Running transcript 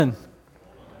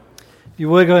you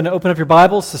would, go ahead and open up your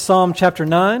Bibles to Psalm chapter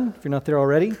 9, if you're not there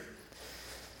already.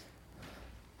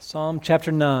 Psalm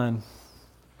chapter 9.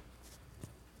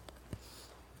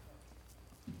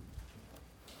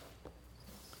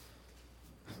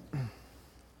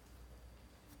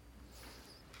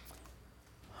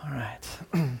 All right.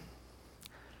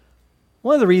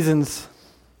 One of the reasons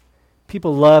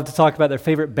people love to talk about their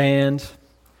favorite band,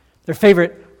 their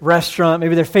favorite restaurant,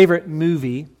 maybe their favorite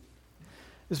movie,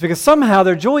 is because somehow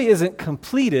their joy isn't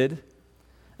completed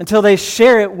until they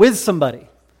share it with somebody,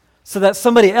 so that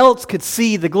somebody else could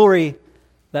see the glory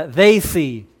that they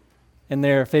see in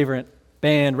their favorite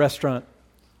band, restaurant,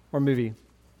 or movie.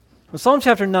 Well, Psalm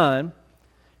chapter 9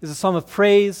 is a psalm of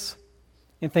praise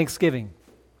and thanksgiving.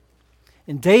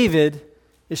 And David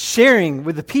is sharing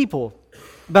with the people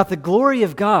about the glory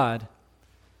of God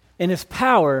and His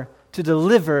power to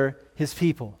deliver His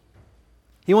people.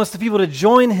 He wants the people to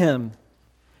join him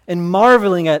in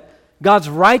marveling at God's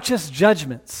righteous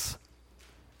judgments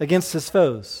against His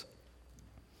foes.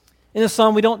 In this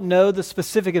psalm, we don't know the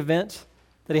specific event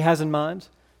that he has in mind,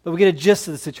 but we get a gist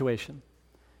of the situation.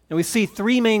 And we see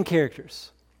three main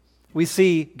characters. We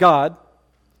see God,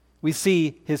 we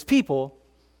see His people,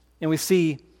 and we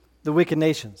see the wicked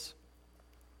nations.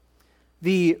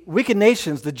 The wicked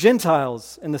nations, the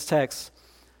Gentiles in this text,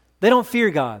 they don't fear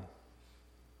God.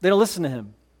 They don't listen to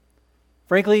Him.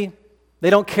 Frankly, they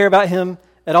don't care about Him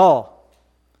at all.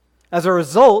 As a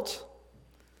result,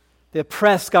 they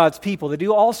oppress God's people. They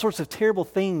do all sorts of terrible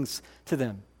things to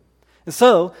them. And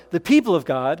so, the people of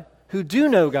God, who do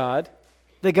know God,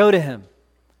 they go to Him,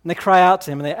 and they cry out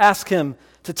to Him, and they ask Him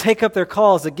to take up their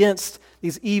cause against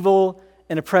these evil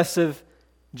and oppressive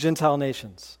Gentile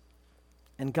nations.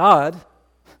 And God,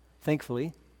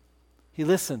 thankfully, He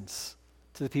listens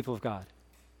to the people of God.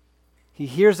 He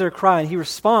hears their cry, and He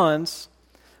responds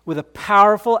with a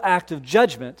powerful act of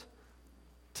judgment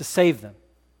to save them.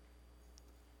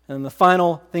 And the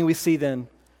final thing we see then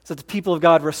is that the people of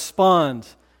God respond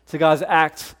to God's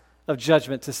act of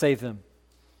judgment to save them.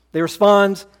 They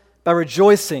respond by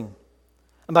rejoicing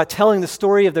and by telling the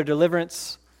story of their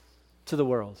deliverance to the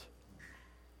world.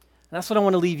 And that's what I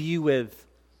want to leave you with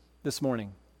this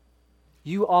morning.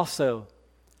 You also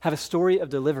have a story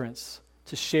of deliverance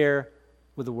to share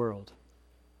with the world.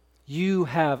 You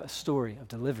have a story of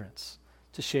deliverance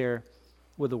to share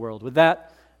with the world. With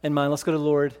that in mind, let's go to the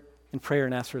Lord in prayer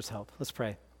and ask for His help. Let's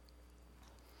pray.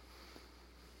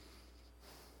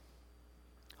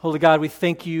 Holy God, we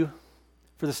thank You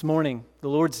for this morning, the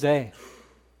Lord's Day.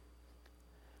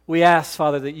 We ask,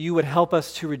 Father, that You would help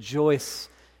us to rejoice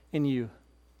in You.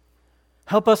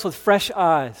 Help us with fresh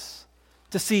eyes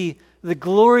to see the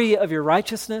glory of Your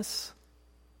righteousness,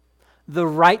 the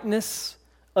rightness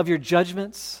of Your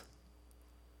judgments,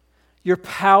 Your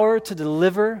power to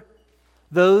deliver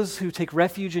those who take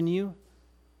refuge in You.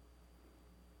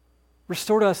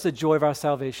 Restore to us the joy of our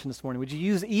salvation this morning. Would You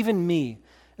use even me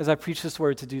as I preach this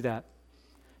word to do that?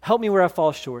 Help me where I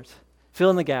fall short. Fill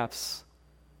in the gaps.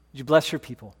 Would You bless Your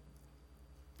people?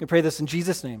 We pray this in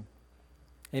Jesus' name.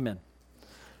 Amen.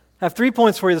 I have 3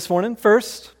 points for you this morning.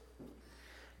 First,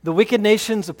 the wicked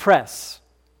nations oppress.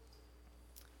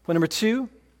 Point number 2,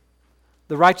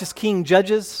 the righteous king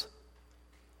judges.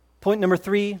 Point number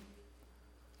 3,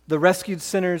 the rescued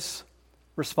sinners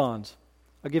respond.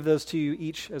 I'll give those to you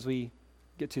each as we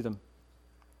get to them.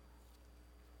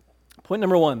 Point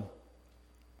number 1,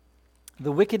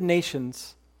 the wicked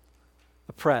nations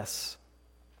oppress.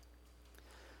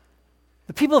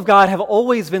 The people of God have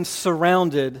always been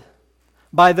surrounded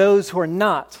by those who are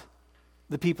not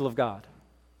the people of God.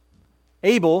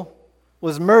 Abel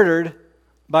was murdered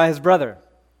by his brother.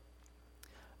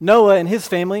 Noah and his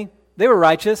family, they were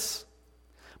righteous,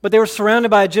 but they were surrounded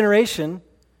by a generation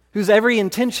whose every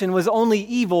intention was only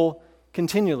evil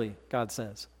continually, God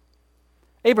says.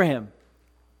 Abraham,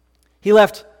 he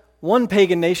left one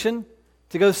pagan nation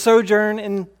to go sojourn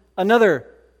in another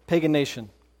pagan nation.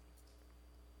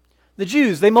 The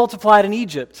Jews, they multiplied in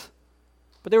Egypt,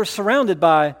 but they were surrounded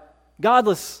by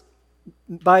godless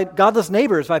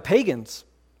neighbors, by pagans.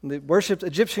 They worshipped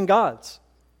Egyptian gods.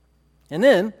 And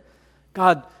then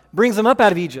God brings them up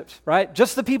out of Egypt, right?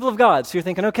 Just the people of God. So you're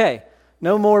thinking, okay,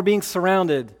 no more being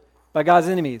surrounded by God's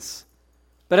enemies.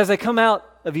 But as they come out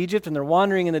of Egypt and they're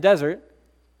wandering in the desert,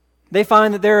 they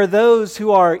find that there are those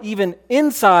who are even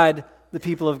inside the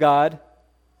people of God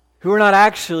who are not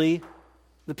actually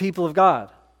the people of God.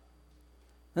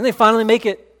 Then they finally make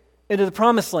it into the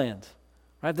promised land.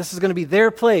 Right? This is going to be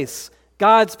their place,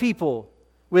 God's people,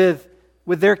 with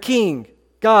their king,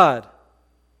 God.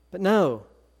 But no,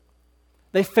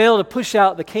 they fail to push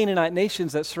out the Canaanite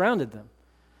nations that surrounded them.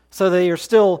 So they are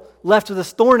still left with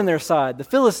this thorn in their side. The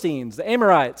Philistines, the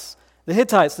Amorites, the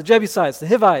Hittites, the Jebusites, the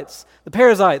Hivites, the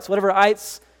Perizzites, whatever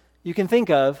ites you can think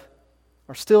of,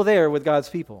 are still there with God's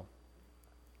people.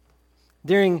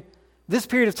 During this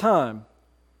period of time,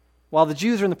 while the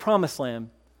Jews are in the promised land,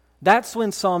 that's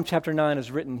when Psalm chapter 9 is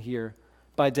written here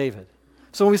by David.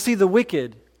 So when we see the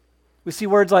wicked, we see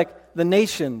words like the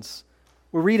nations,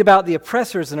 we read about the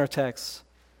oppressors in our text,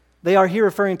 they are here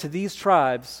referring to these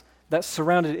tribes that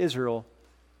surrounded Israel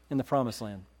in the promised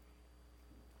land.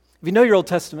 If you know your Old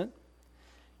Testament,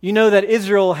 you know that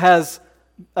Israel has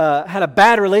had a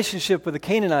bad relationship with the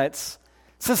Canaanites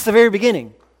since the very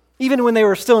beginning. Even when they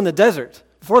were still in the desert,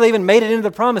 before they even made it into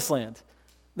the promised land,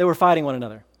 they were fighting one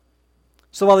another.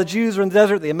 So while the Jews were in the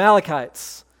desert, the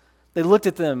Amalekites, they looked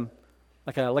at them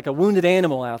like a wounded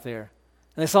animal out there.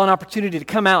 And they saw an opportunity to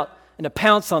come out and to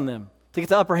pounce on them, to get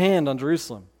the upper hand on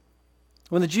Jerusalem.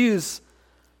 When the Jews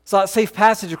sought safe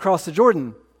passage across the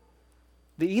Jordan,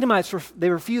 the Edomites, they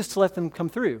refused to let them come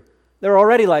through. They were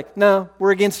already like, no,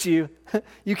 we're against you.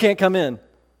 You can't come in.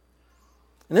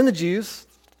 And then the Jews,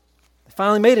 they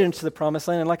finally made it into the promised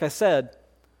land, and like I said,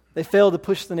 they failed to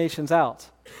push the nations out.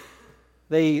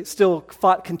 They still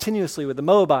fought continuously with the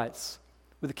Moabites,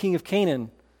 with the king of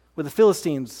Canaan, with the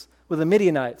Philistines, with the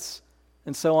Midianites,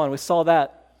 and so on. We saw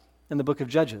that in the book of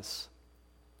Judges.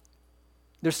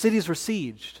 Their cities were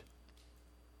sieged.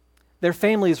 Their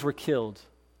families were killed.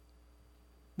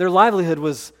 Their livelihood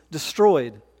was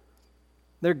destroyed.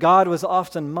 Their God was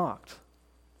often mocked.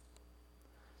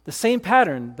 The same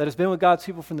pattern that has been with God's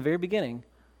people from the very beginning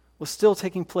was still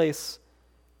taking place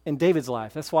in David's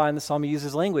life. That's why in the psalm he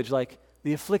uses language like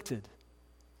the afflicted,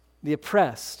 the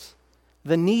oppressed,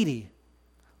 the needy.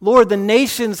 Lord, the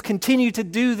nations continue to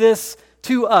do this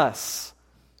to us.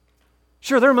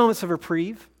 Sure, there are moments of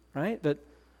reprieve, right? But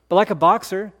like a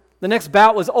boxer, the next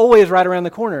bout was always right around the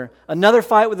corner. Another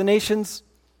fight with the nations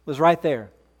was right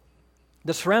there.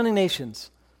 The surrounding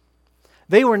nations,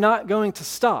 they were not going to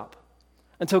stop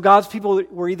until God's people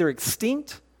were either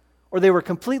extinct or they were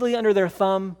completely under their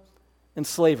thumb in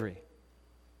slavery.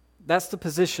 That's the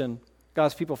position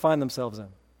God's people find themselves in.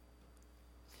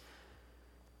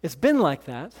 It's been like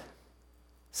that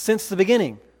since the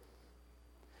beginning.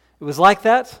 It was like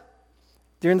that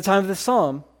during the time of this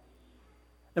psalm.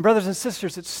 And brothers and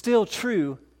sisters, it's still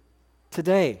true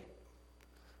today.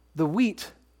 The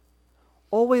wheat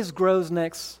always grows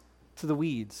next to the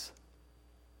weeds.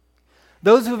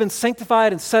 Those who have been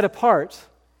sanctified and set apart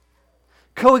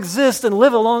coexist and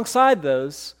live alongside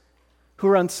those who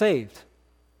are unsaved.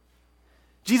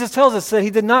 Jesus tells us that he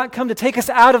did not come to take us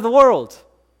out of the world.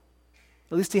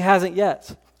 At least he hasn't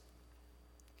yet.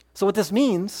 So what this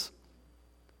means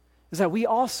is that we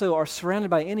also are surrounded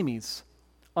by enemies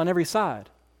on every side.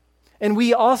 And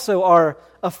we also are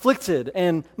afflicted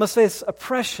and must face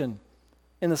oppression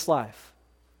in this life.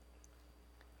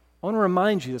 I want to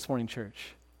remind you this morning,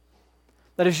 church,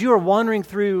 that as you are wandering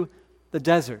through the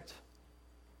desert,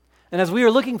 and as we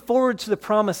are looking forward to the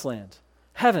promised land,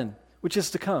 heaven, which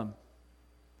is to come,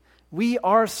 we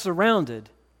are surrounded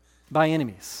by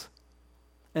enemies.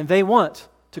 And they want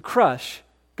to crush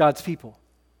God's people.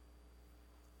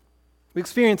 We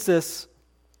experience this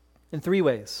in three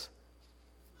ways.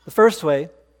 The first way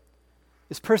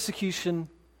is persecution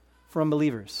from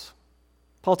unbelievers.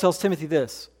 Paul tells Timothy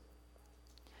this: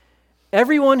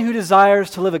 everyone who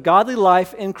desires to live a godly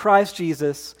life in Christ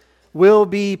Jesus will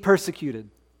be persecuted.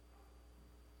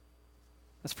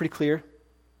 That's pretty clear.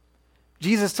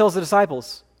 Jesus tells the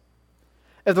disciples,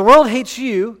 if the world hates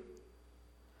you,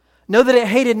 know that it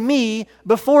hated me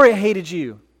before it hated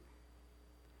you.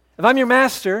 If I'm your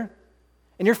master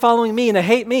and you're following me and they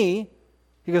hate me,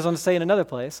 he goes on to say in another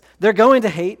place, they're going to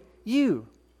hate you.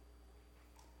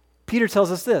 Peter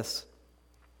tells us this: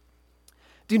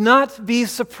 do not be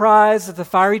surprised at the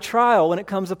fiery trial when it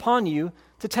comes upon you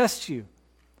to test you,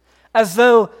 as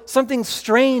though something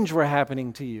strange were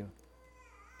happening to you.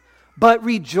 But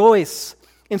rejoice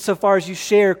insofar as you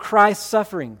share Christ's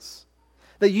sufferings,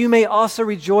 that you may also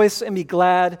rejoice and be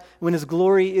glad when his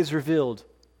glory is revealed.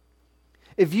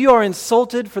 If you are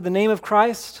insulted for the name of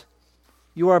Christ,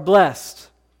 you are blessed,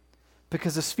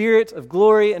 because the Spirit of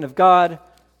glory and of God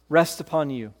rests upon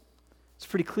you. It's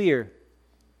pretty clear.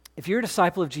 If you're a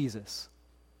disciple of Jesus,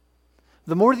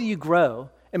 the more that you grow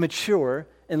and mature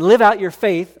and live out your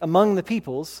faith among the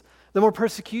peoples, the more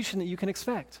persecution that you can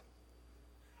expect.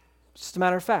 It's just a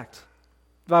matter of fact.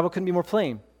 The Bible couldn't be more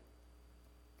plain.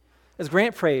 As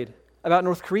Grant prayed about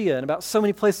North Korea and about so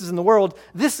many places in the world,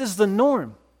 this is the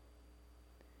norm.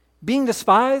 Being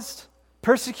despised,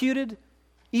 persecuted,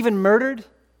 even murdered,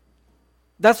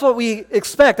 that's what we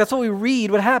expect. That's what we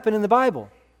read would happen in the Bible.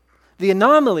 The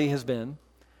anomaly has been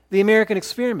the American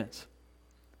experiment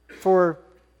for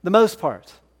the most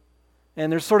part.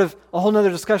 And there's sort of a whole other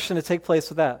discussion to take place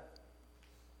with that.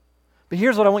 But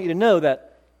here's what I want you to know,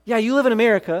 that, yeah, you live in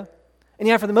America, and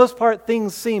yeah, for the most part,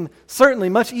 things seem certainly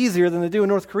much easier than they do in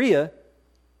North Korea.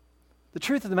 The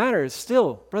truth of the matter is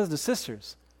still, brothers and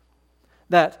sisters,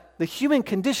 that the human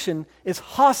condition is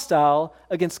hostile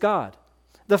against God.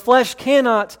 The flesh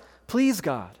cannot please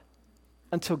God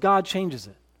until God changes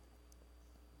it.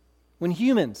 When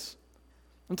humans,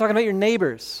 I'm talking about your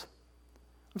neighbors,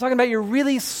 I'm talking about your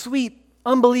really sweet,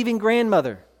 unbelieving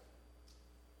grandmother,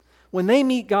 when they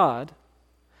meet God,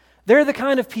 they're the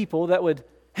kind of people that would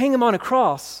hang him on a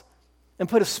cross and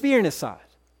put a spear in his side.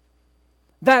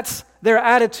 That's their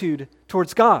attitude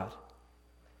towards God.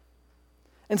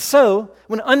 And so,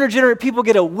 when unregenerate people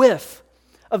get a whiff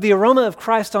of the aroma of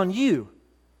Christ on you,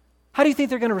 how do you think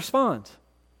they're going to respond?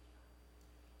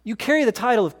 You carry the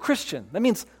title of Christian. That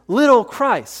means little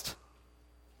Christ.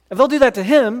 If they'll do that to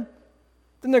him,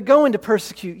 then they're going to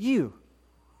persecute you.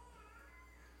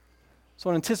 So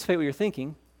I want to anticipate what you're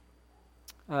thinking.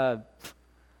 I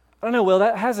don't know, Will,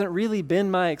 that hasn't really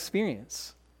been my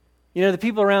experience. You know, the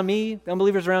people around me, the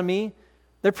unbelievers around me,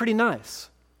 they're pretty nice.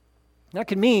 That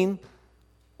could mean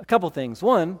a couple things.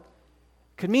 One,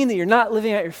 it could mean that you're not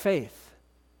living out your faith.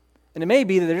 And it may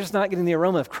be that they're just not getting the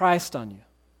aroma of Christ on you.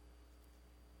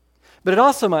 But it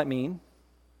also might mean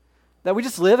that we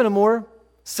just live in a more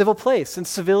civil place, and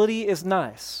civility is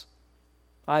nice.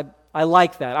 I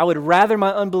like that. I would rather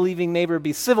my unbelieving neighbor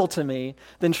be civil to me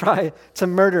than try to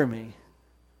murder me.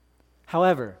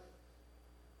 However,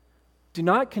 do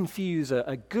not confuse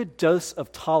a good dose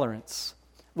of tolerance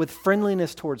with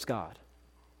friendliness towards God.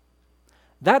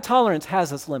 That tolerance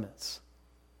has its limits.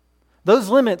 Those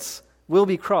limits will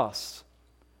be crossed.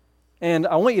 And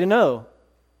I want you to know,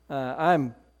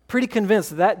 I'm pretty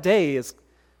convinced that day is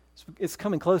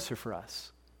coming closer for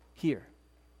us here.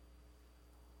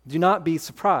 Do not be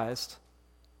surprised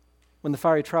when the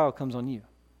fiery trial comes on you.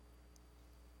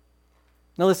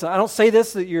 Now listen, I don't say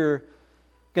this that you're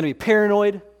going to be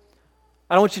paranoid.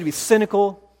 I don't want you to be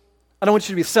cynical. I don't want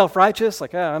you to be self-righteous,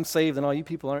 like, I'm saved and all you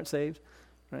people aren't saved,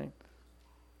 right?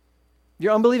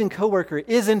 Your unbelieving coworker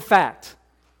is in fact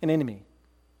an enemy.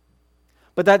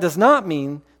 But that does not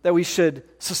mean that we should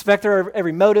suspect their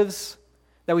every motives,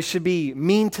 that we should be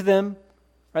mean to them,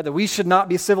 right? That we should not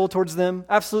be civil towards them.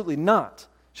 Absolutely not.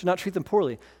 Should not treat them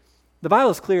poorly. The Bible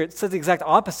is clear. It says the exact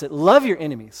opposite. Love your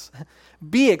enemies.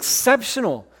 Be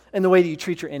exceptional in the way that you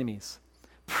treat your enemies.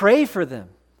 Pray for them.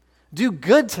 Do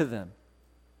good to them.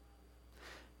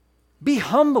 Be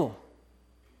humble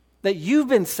that you've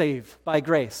been saved by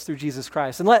grace through Jesus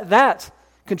Christ, and let that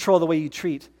control the way you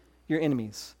treat your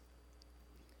enemies.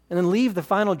 And then leave the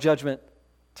final judgment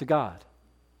to God.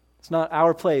 It's not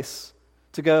our place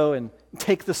to go and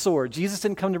take the sword. Jesus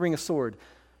didn't come to bring a sword.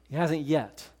 He hasn't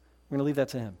yet. We're going to leave that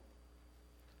to him.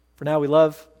 For now, we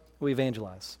love, we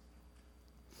evangelize.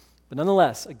 But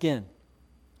nonetheless, again,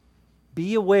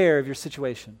 be aware of your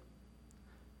situation.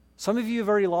 Some of you have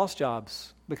already lost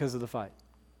jobs because of the fight.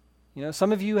 You know,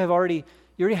 some of you already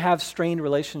have strained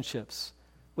relationships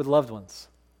with loved ones.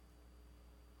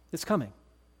 It's coming.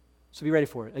 So be ready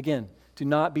for it. Again, do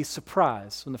not be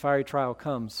surprised when the fiery trial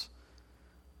comes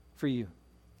for you.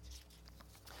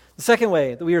 The second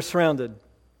way that we are surrounded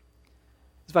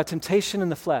is by temptation in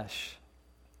the flesh.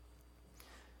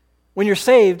 When you're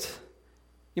saved,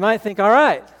 you might think, all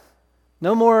right,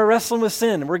 no more wrestling with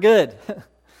sin, we're good.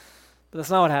 But that's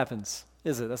not what happens,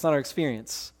 is it? That's not our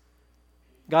experience.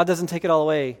 God doesn't take it all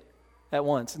away at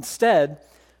once. Instead,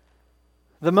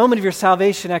 the moment of your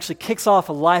salvation actually kicks off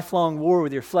a lifelong war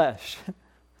with your flesh.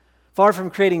 Far from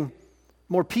creating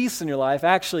more peace in your life,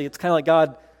 actually, it's kind of like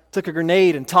God took a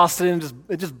grenade and tossed it in and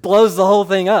it just blows the whole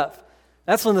thing up.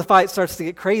 That's when the fight starts to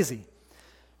get crazy.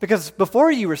 Because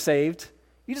before you were saved,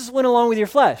 you just went along with your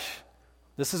flesh.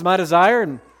 This is my desire,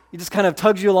 and you just kind of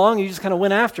tugged you along, and you just kind of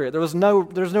went after it. There was no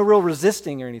real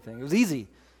resisting or anything. It was easy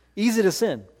to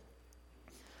sin.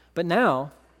 But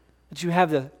now that you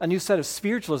have a new set of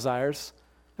spiritual desires,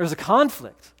 there's a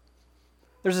conflict.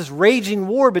 There's this raging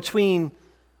war between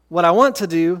what I want to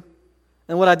do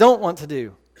and what I don't want to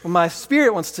do, what my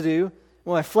spirit wants to do and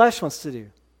what my flesh wants to do.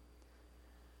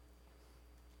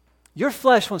 Your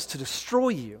flesh wants to destroy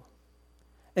you,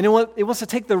 and it wants to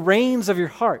take the reins of your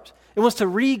heart. It wants to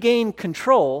regain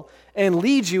control and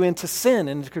lead you into sin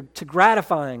and to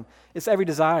gratifying its every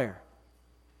desire.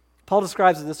 Paul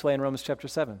describes it this way in Romans chapter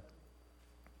 7.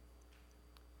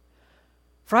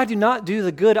 For I do not do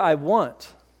the good I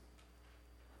want,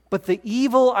 but the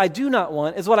evil I do not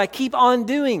want is what I keep on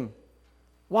doing.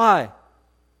 Why?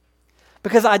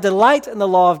 because I delight in the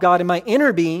law of God in my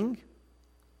inner being,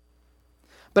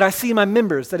 but I see my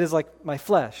members, that is like my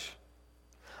flesh,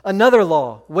 another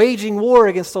law, waging war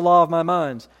against the law of my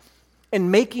mind,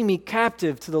 and making me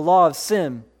captive to the law of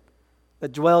sin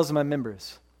that dwells in my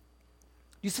members.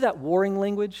 Do you see that warring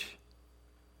language?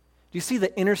 Do you see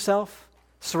the inner self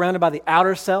surrounded by the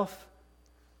outer self,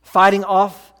 fighting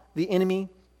off the enemy,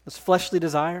 this fleshly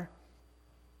desire?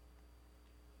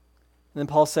 And then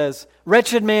Paul says,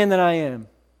 "Wretched man that I am,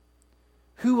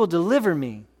 who will deliver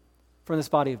me from this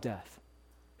body of death?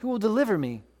 Who will deliver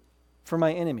me from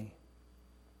my enemy?"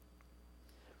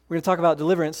 We're going to talk about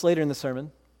deliverance later in the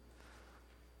sermon.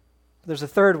 There's a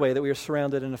third way that we are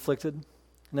surrounded and afflicted,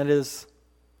 and that is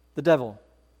the devil.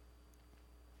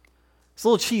 It's a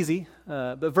little cheesy,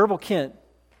 but Verbal Kent,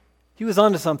 he was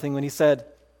onto something when he said,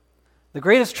 "The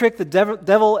greatest trick the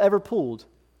devil ever pulled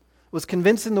was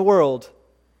convincing the world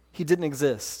he didn't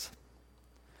exist."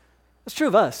 That's true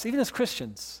of us, even as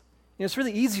Christians. It's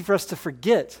really easy for us to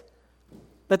forget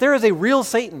that there is a real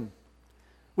Satan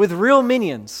with real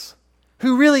minions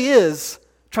who really is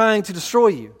trying to destroy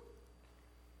you.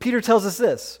 Peter tells us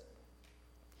this: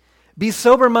 "Be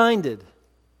sober-minded,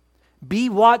 be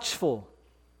watchful.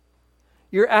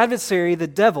 Your adversary, the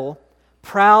devil,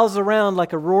 prowls around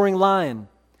like a roaring lion,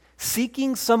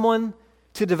 seeking someone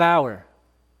to devour."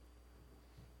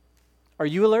 Are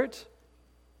you alert?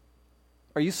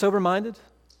 Are you sober-minded?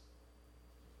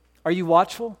 Are you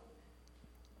watchful?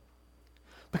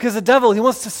 Because the devil, he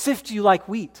wants to sift you like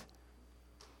wheat.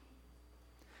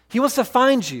 He wants to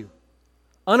find you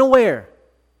unaware,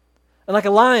 and like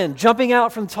a lion jumping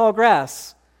out from tall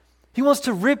grass, he wants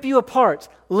to rip you apart,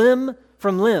 limb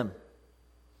from limb.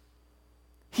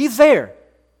 He's there.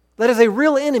 That is a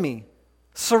real enemy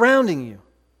surrounding you.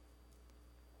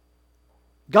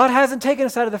 God hasn't taken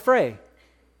us out of the fray.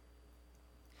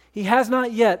 He has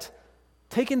not yet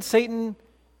taken Satan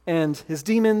and his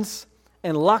demons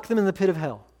and locked them in the pit of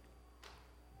hell.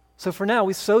 So for now,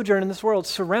 we sojourn in this world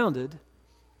surrounded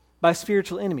by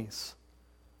spiritual enemies,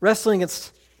 wrestling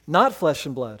against not flesh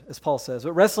and blood, as Paul says,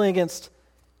 but wrestling against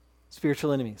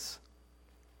spiritual enemies.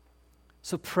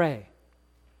 So pray.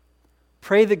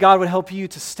 Pray that God would help you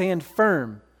to stand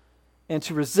firm and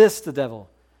to resist the devil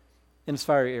and his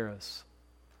fiery arrows.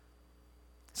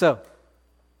 So,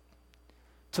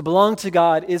 to belong to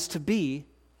God is to be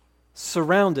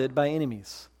surrounded by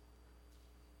enemies.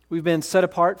 We've been set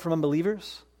apart from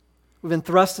unbelievers. We've been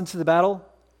thrust into the battle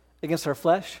against our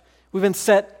flesh. We've been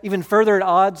set even further at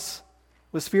odds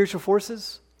with spiritual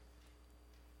forces.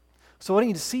 So what I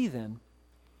need to see then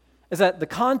is that the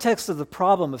context of the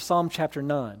problem of Psalm chapter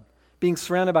 9, being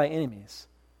surrounded by enemies,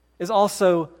 is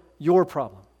also your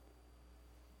problem.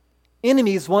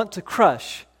 Enemies want to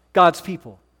crush God's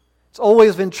people. It's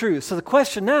always been true. So the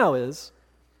question now is,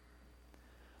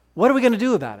 what are we going to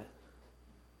do about it?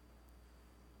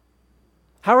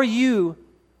 How are you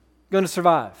going to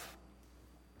survive?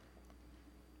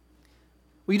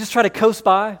 Will you just try to coast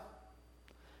by?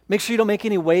 Make sure you don't make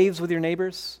any waves with your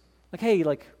neighbors. Like, hey,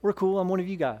 we're cool, I'm one of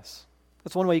you guys.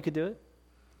 That's one way you could do it.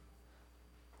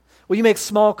 Will you make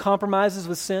small compromises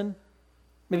with sin?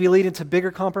 Maybe lead into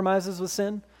bigger compromises with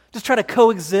sin? Just try to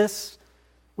coexist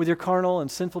with your carnal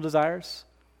and sinful desires?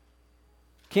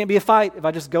 Can't be a fight if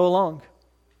I just go along.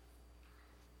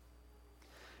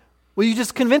 Will you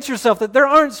just convince yourself that there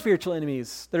aren't spiritual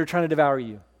enemies that are trying to devour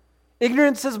you?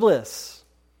 Ignorance is bliss.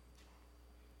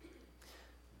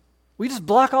 Will you just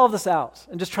block all of this out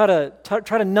and just try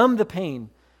to numb the pain?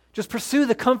 Just pursue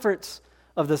the comforts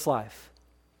of this life?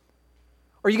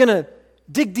 Or are you going to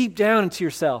dig deep down into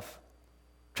yourself?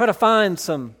 Try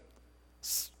to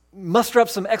muster up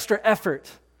some extra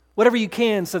effort, whatever you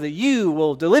can, so that you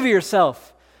will deliver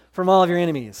yourself from all of your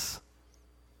enemies?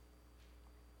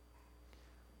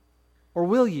 Or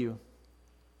will you,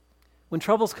 when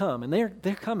troubles come, and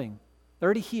they're coming, they're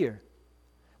already here.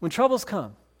 When troubles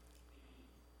come,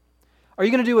 are you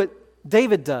going to do what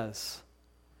David does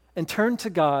and turn to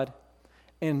God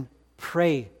and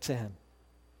pray to Him?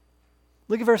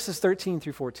 Look at verses 13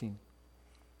 through 14.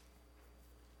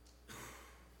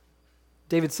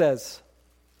 David says,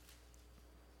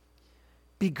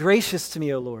 "Be gracious to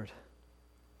me, O Lord.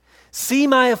 See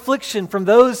my affliction from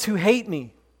those who hate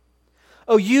me.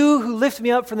 O you who lift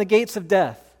me up from the gates of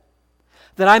death,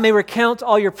 that I may recount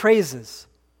all your praises,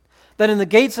 that in the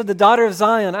gates of the daughter of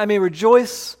Zion I may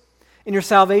rejoice in your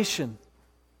salvation.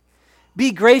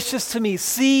 Be gracious to me.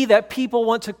 See that people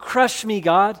want to crush me,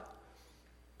 God.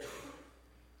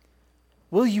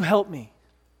 Will you help me?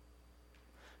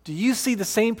 Do you see the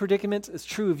same predicament as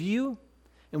true of you?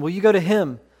 And will you go to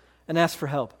Him and ask for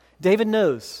help?" David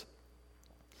knows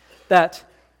that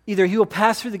Either he will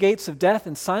pass through the gates of death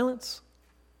in silence,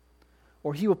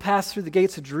 or he will pass through the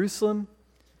gates of Jerusalem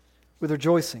with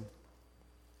rejoicing.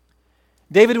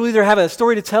 David will either have a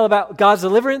story to tell about God's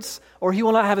deliverance, or he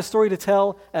will not have a story to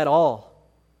tell at all.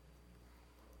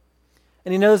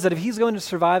 And he knows that if he's going to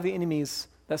survive the enemies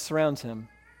that surround him,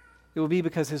 it will be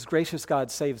because his gracious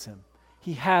God saves him.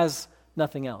 He has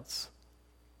nothing else.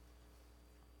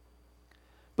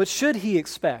 But should he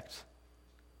expect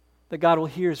that God will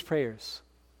hear his prayers?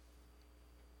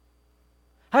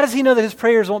 How does he know that his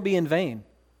prayers won't be in vain?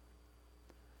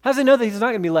 How does he know that he's not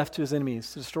going to be left to his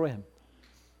enemies to destroy him?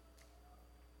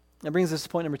 That brings us to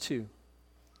point number 2.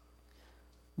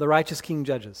 The righteous king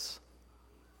judges.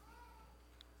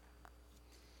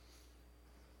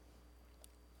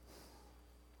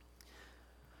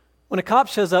 When a cop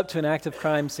shows up to an active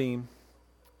crime scene,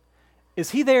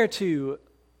 is he there to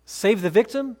save the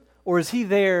victim, or is he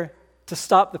there to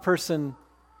stop the person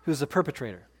who's the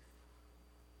perpetrator?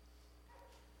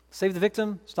 Save the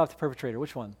victim, stop the perpetrator.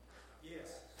 Which one?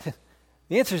 Yes.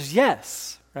 The answer is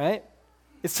yes, right?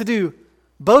 It's to do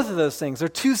both of those things. They're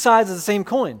two sides of the same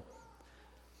coin.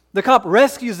 The cop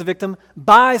rescues the victim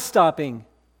by stopping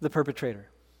the perpetrator.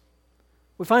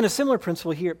 We find a similar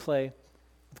principle here at play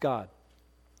with God.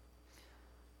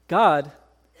 God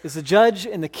is the judge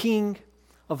and the king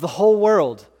of the whole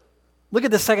world. Look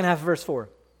at the second half of verse 4.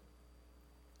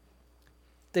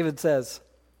 David says,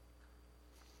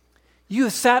 "You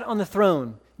have sat on the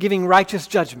throne, giving righteous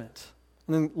judgment."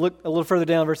 And then look a little further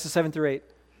down, verses 7 through 8.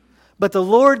 "But the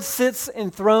Lord sits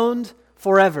enthroned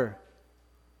forever.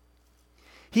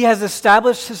 He has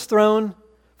established his throne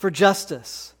for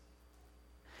justice,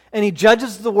 and he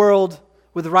judges the world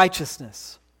with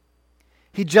righteousness.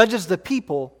 He judges the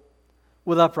people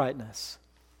with uprightness."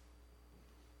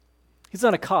 He's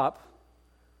not a cop,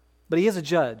 but he is a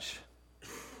judge.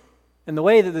 And the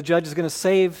way that the judge is going to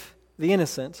save the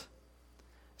innocent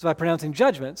is by pronouncing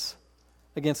judgments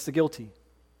against the guilty.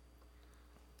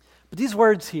 But these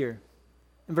words here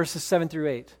in verses 7 through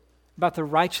 8 about the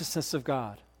righteousness of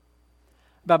God,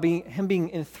 about him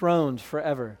being enthroned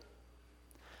forever,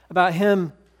 about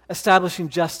him establishing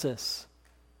justice,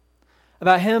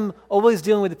 about him always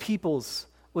dealing with the peoples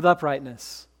with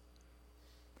uprightness.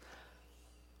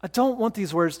 I don't want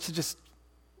these words to just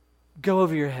go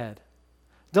over your head.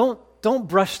 Don't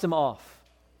brush them off.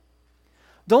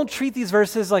 Don't treat these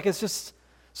verses like it's just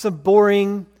some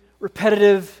boring,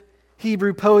 repetitive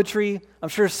Hebrew poetry. I'm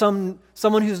sure someone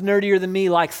who's nerdier than me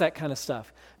likes that kind of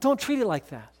stuff. Don't treat it like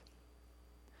that.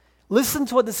 Listen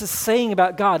to what this is saying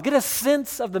about God. Get a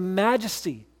sense of the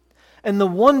majesty and the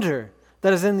wonder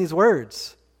that is in these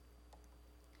words.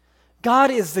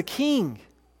 God is the king.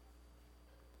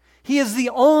 He is the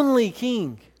only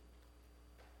king.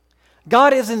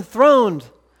 God is enthroned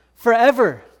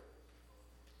forever.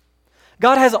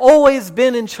 God has always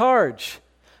been in charge.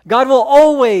 God will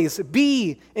always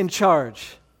be in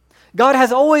charge. God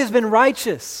has always been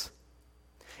righteous,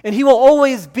 and he will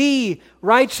always be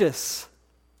righteous.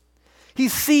 He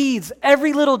sees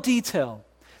every little detail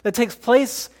that takes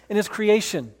place in his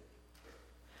creation.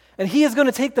 And he is going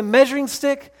to take the measuring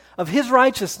stick of his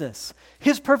righteousness,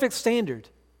 his perfect standard,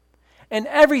 and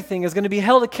everything is going to be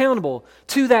held accountable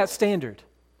to that standard.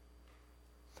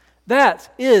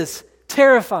 That is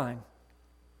terrifying.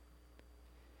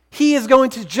 He is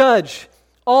going to judge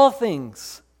all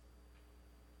things.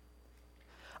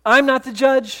 I'm not the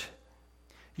judge.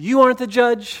 You aren't the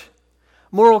judge.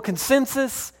 Moral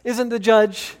consensus isn't the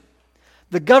judge.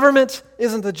 The government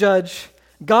isn't the judge.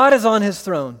 God is on his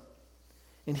throne,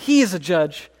 and he is a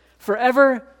judge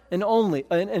forever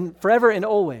and forever and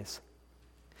always.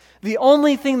 The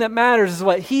only thing that matters is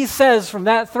what he says from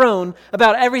that throne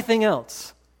about everything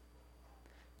else.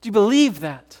 Do you believe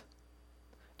that?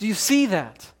 Do you see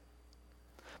that?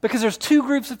 Because there's two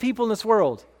groups of people in this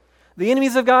world. The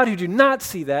enemies of God who do not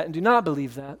see that and do not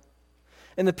believe that,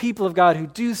 and the people of God who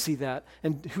do see that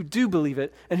and who do believe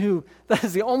it, and who that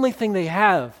is the only thing they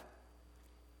have.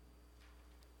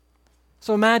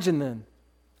 So imagine then,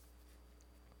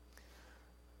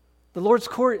 the Lord's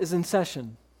court is in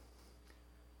session.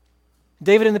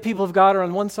 David and the people of God are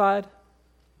on one side.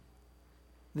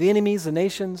 The enemies, the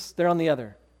nations, they're on the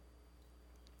other.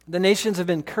 The nations have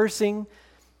been cursing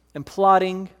and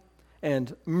plotting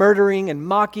and murdering and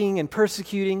mocking and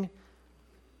persecuting.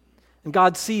 And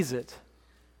God sees it.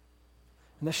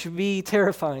 And that should be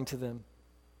terrifying to them.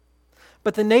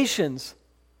 But the nations,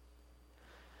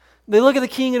 they look at the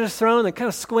king and his throne, they kind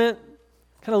of squint,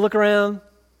 kind of look around.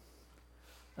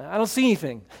 I don't see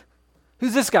anything.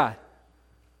 Who's this guy?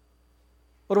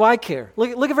 What do I care?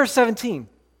 Look at verse 17.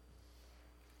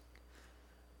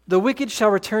 The wicked shall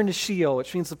return to Sheol,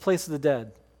 which means the place of the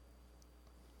dead.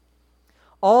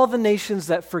 All the nations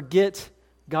that forget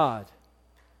God.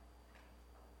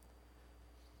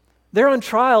 They're on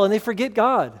trial and they forget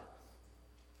God.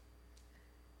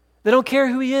 They don't care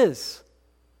who He is.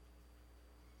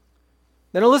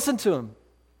 They don't listen to Him.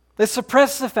 They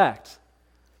suppress the fact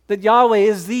that Yahweh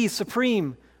is the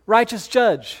supreme righteous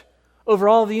judge over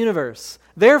all the universe.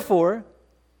 Therefore,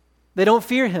 they don't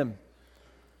fear Him.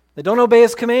 They don't obey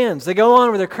His commands. They go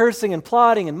on with their cursing and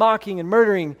plotting and mocking and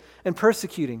murdering and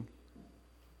persecuting.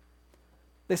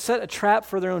 They set a trap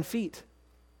for their own feet,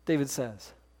 David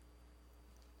says.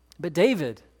 But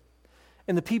David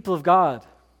and the people of God,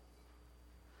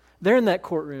 they're in that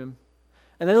courtroom,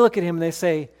 and they look at him and they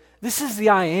say, "This is the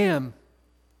I Am.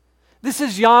 This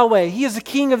is Yahweh. He is the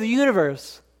King of the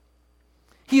universe.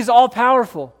 He is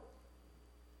all-powerful.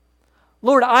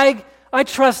 Lord, I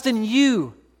trust in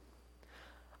You.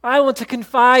 I want to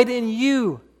confide in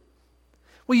You.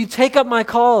 Will You take up my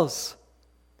cause?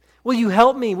 Will You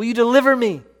help me? Will You deliver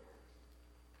me?"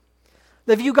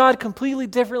 They view God completely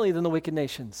differently than the wicked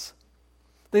nations.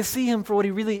 They see Him for what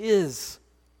He really is,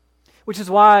 which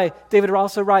is why David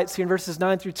also writes here in verses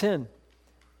 9 through 10.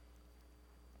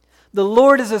 The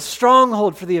Lord is a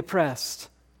stronghold for the oppressed,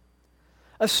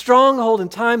 a stronghold in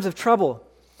times of trouble.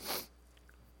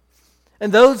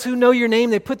 And those who know Your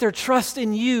name, they put their trust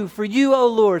in You. For You, O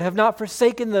Lord, have not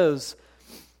forsaken those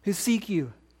who seek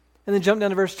You. And then jump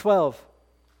down to verse 12.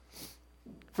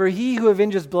 For He who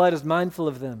avenges blood is mindful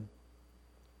of them.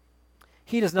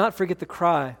 He does not forget the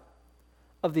cry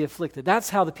of the afflicted. That's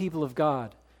how the people of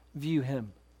God view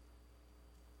Him.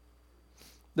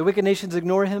 The wicked nations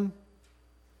ignore Him,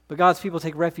 but God's people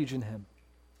take refuge in Him.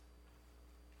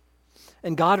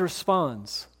 And God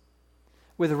responds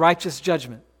with righteous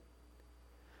judgment,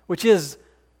 which is,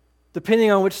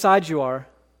 depending on which side you are,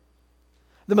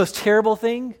 the most terrible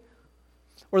thing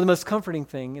or the most comforting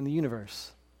thing in the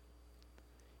universe.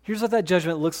 Here's what that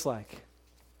judgment looks like.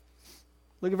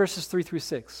 Look at verses 3 through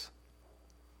 6.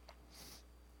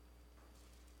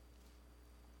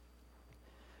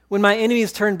 When my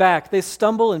enemies turn back, they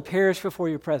stumble and perish before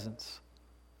Your presence.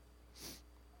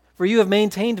 For You have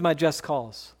maintained my just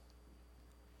cause.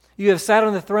 You have sat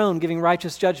on the throne giving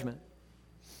righteous judgment.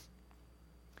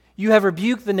 You have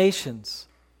rebuked the nations.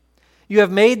 You have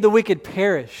made the wicked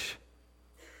perish.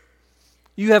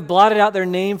 You have blotted out their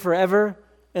name forever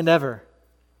and ever.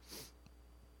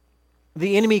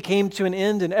 The enemy came to an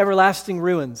end in everlasting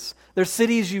ruins. Their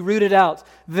cities You rooted out.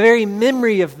 The very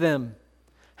memory of them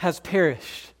has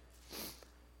perished.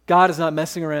 God is not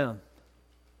messing around.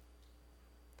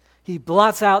 He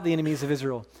blots out the enemies of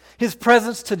Israel. His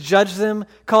presence to judge them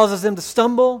causes them to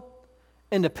stumble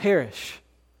and to perish.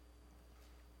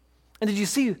 And did you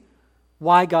see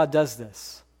why God does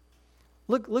this?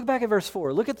 Look back at verse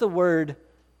 4. Look at the word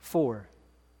for.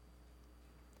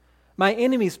 My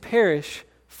enemies perish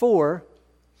for,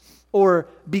 or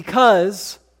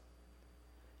because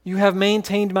You have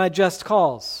maintained my just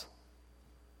cause.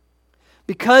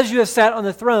 Because You have sat on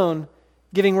the throne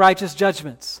giving righteous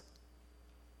judgments.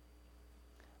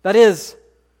 That is,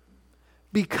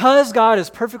 because God is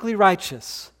perfectly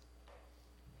righteous,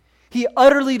 He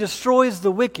utterly destroys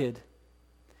the wicked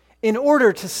in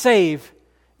order to save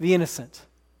the innocent.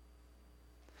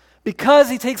 Because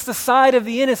He takes the side of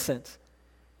the innocent,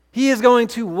 He is going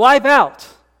to wipe out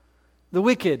the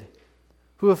wicked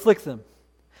who afflict them.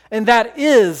 And that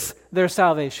is their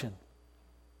salvation.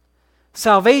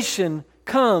 Salvation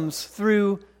comes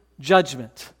through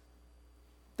judgment.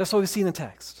 That's what we see in the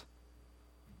text.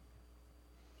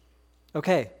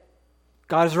 Okay,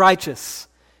 God is righteous.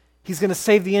 He's going to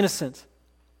save the innocent.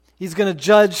 He's going to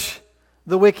judge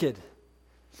the wicked.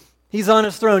 He's on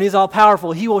His throne. He's all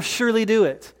powerful. He will surely do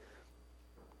it.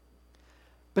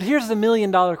 But here's the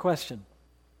million-dollar question.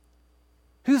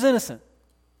 Who's innocent?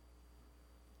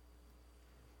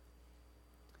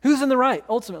 Who's in the right,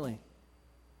 ultimately?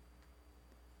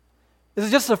 Is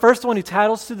it just the first one who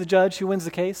tattles to the judge who wins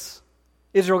the case?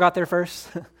 Israel got there first.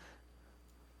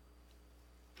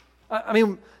 I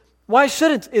mean, why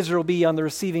shouldn't Israel be on the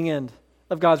receiving end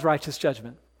of God's righteous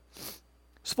judgment?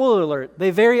 Spoiler alert, they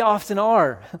very often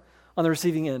are on the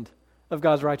receiving end of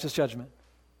God's righteous judgment.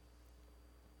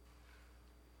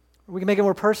 We can make it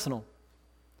more personal.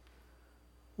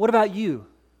 What about you?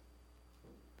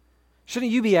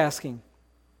 Shouldn't you be asking,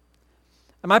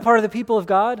 am I part of the people of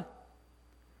God?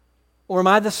 Or am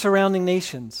I the surrounding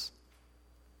nations?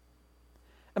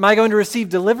 Am I going to receive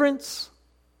deliverance?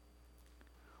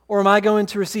 Or am I going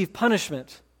to receive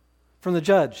punishment from the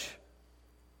judge?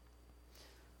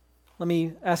 Let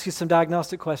me ask you some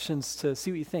diagnostic questions to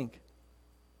see what you think.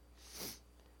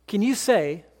 Can you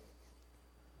say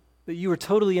that you were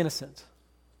totally innocent?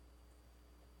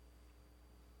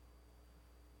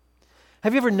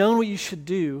 Have you ever known what you should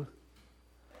do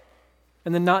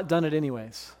and then not done it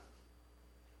anyways?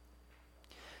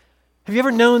 Have you ever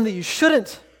known that you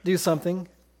shouldn't do something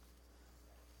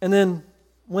and then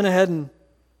went ahead and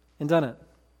done it?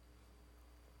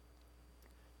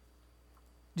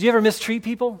 Do you ever mistreat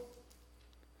people?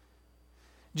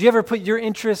 Do you ever put your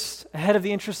interests ahead of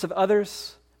the interests of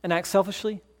others and act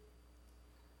selfishly?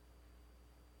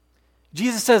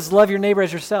 Jesus says, love your neighbor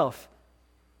as yourself.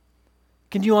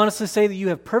 Can you honestly say that you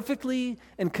have perfectly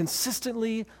and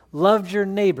consistently loved your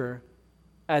neighbor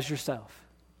as yourself?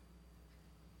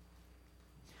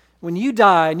 When you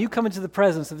die and you come into the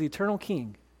presence of the eternal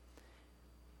King,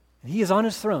 and he is on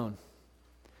his throne,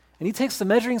 and he takes the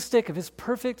measuring stick of his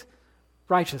perfect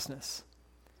righteousness,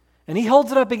 and he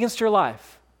holds it up against your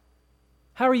life,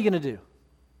 how are you going to do?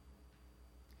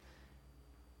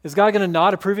 Is God going to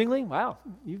nod approvingly? Wow,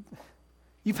 you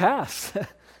passed. That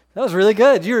was really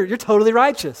good. You're totally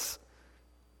righteous.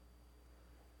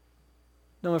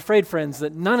 No, I'm afraid, friends,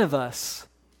 that none of us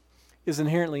is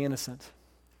inherently innocent.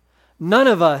 None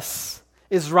of us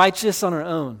is righteous on our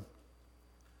own.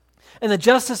 And the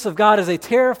justice of God is a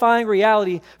terrifying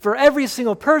reality for every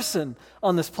single person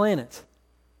on this planet.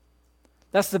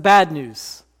 That's the bad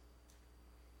news.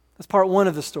 That's part one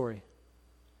of the story.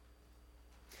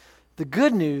 The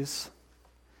good news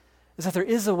is that there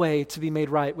is a way to be made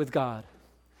right with God.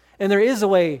 And there is a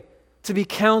way to be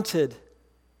counted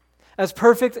as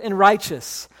perfect and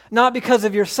righteous, not because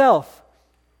of yourself,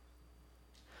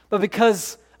 but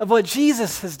because of what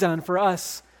Jesus has done for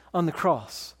us on the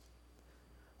cross.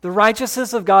 The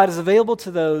righteousness of God is available to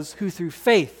those who through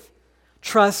faith,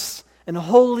 trust, and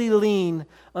wholly lean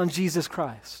on Jesus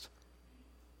Christ.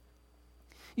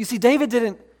 You see, David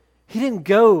didn't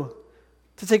go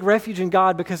to take refuge in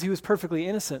God because he was perfectly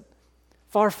innocent.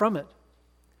 Far from it.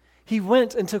 He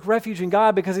went and took refuge in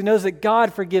God because he knows that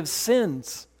God forgives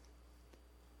sins.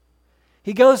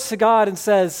 He goes to God and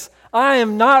says, I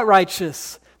am not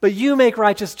righteous, but you make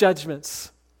righteous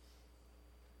judgments.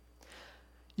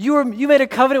 You made a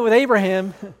covenant with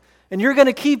Abraham, and you're going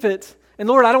to keep it. And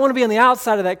Lord, I don't want to be on the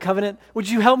outside of that covenant. Would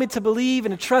you help me to believe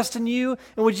and to trust in you?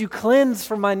 And would you cleanse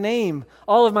from my name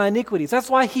all of my iniquities? That's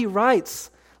why he writes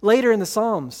later in the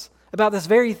Psalms about this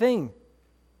very thing.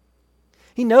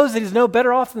 He knows that he's no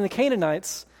better off than the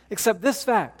Canaanites, except this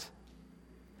fact.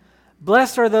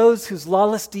 Blessed are those whose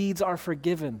lawless deeds are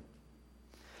forgiven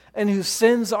and whose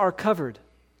sins are covered.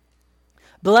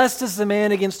 Blessed is the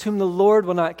man against whom the Lord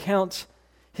will not count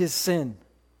his sin.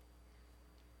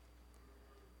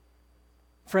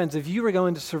 Friends, if you are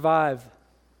going to survive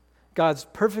God's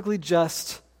perfectly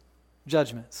just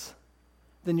judgments,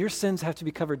 then your sins have to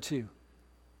be covered too.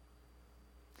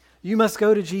 You must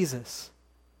go to Jesus.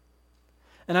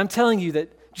 And I'm telling you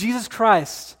that Jesus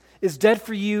Christ is dead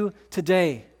for you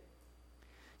today.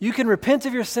 You can repent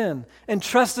of your sin and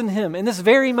trust in him in this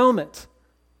very moment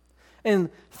and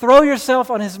throw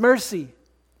yourself on his mercy.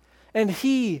 And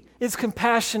he is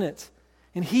compassionate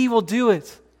and he will do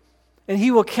it. And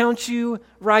he will count you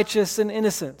righteous and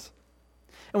innocent.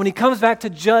 And when he comes back to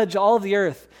judge all of the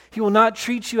earth, he will not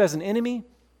treat you as an enemy,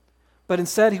 but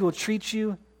instead he will treat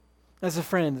you as a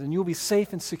friend, and you will be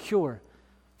safe and secure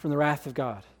from the wrath of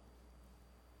God.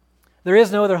 There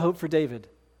is no other hope for David,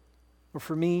 or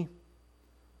for me,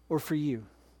 or for you.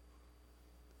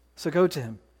 So go to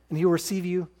him, and he will receive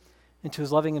you into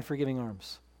his loving and forgiving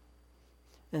arms.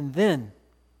 And then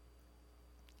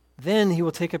he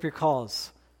will take up your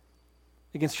cause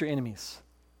against your enemies.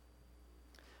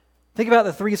 Think about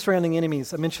the three surrounding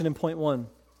enemies I mentioned in point 1.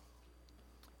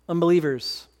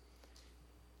 Unbelievers,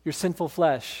 your sinful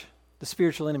flesh, the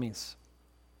spiritual enemies.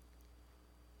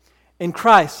 In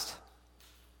Christ,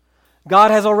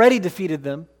 God has already defeated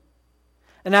them,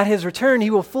 and at his return, he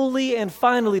will fully and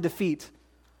finally defeat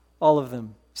all of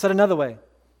them. Said another way,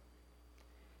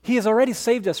 he has already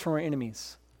saved us from our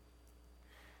enemies.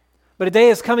 But a day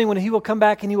is coming when he will come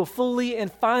back and he will fully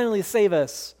and finally save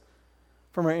us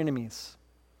from our enemies.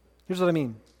 Here's what I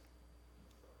mean.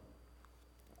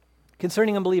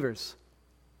 Concerning unbelievers,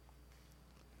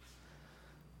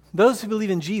 those who believe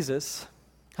in Jesus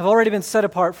have already been set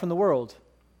apart from the world.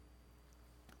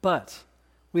 But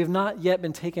we have not yet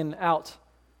been taken out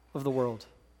of the world.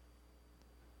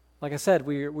 Like I said,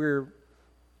 we're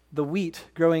the wheat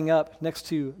growing up next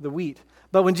to the wheat.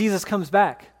 But when Jesus comes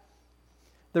back,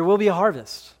 there will be a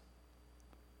harvest.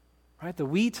 Right? The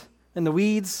wheat and the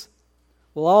weeds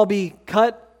will all be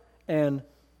cut and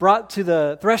brought to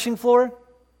the threshing floor.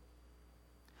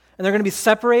 And they're going to be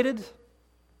separated.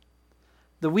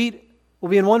 The wheat will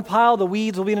be in one pile, the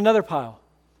weeds will be in another pile.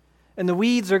 And the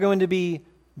weeds are going to be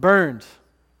burned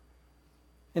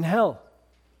in hell.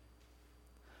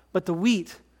 But the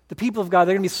wheat, the people of God,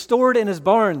 they're going to be stored in his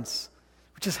barns,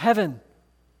 which is heaven.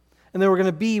 And then we're going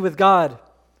to be with God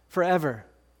forever.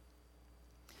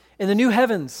 In the new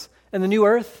heavens and the new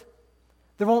earth,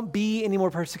 there won't be any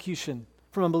more persecution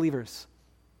from unbelievers.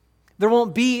 There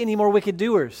won't be any more wicked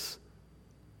doers.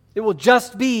 It will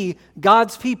just be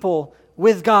God's people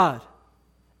with God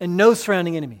and no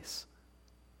surrounding enemies.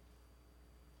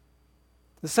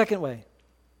 The second way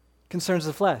concerns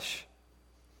the flesh.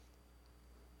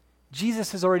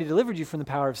 Jesus has already delivered you from the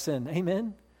power of sin.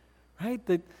 Amen? Right?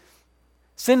 That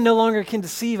sin no longer can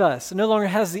deceive us. It no longer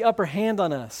has the upper hand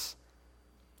on us.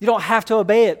 You don't have to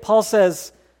obey it. Paul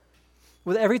says,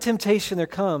 with every temptation there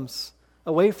comes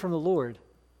away from the Lord,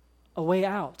 a way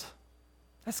out.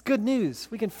 That's good news.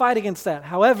 We can fight against that.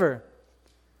 However,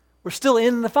 we're still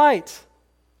in the fight.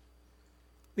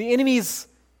 The enemy's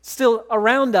still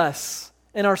around us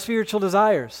and our spiritual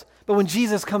desires. But when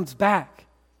Jesus comes back,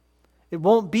 it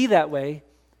won't be that way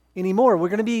anymore. We're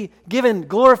going to be given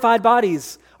glorified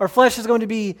bodies. Our flesh is going to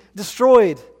be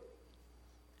destroyed.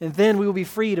 And then we will be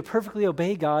free to perfectly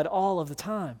obey God all of the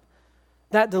time.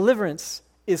 That deliverance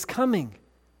is coming.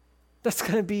 That's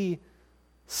going to be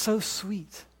so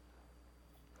sweet.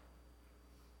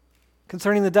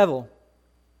 Concerning the devil,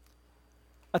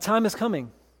 a time is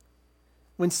coming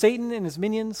when Satan and his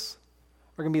minions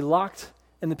are going to be locked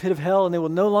in the pit of hell, and they will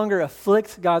no longer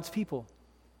afflict God's people.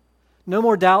 No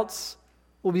more doubts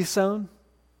will be sown.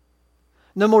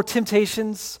 No more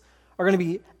temptations are going to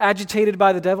be agitated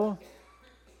by the devil.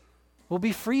 We'll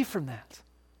be free from that.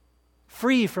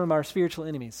 Free from our spiritual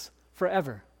enemies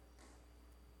forever.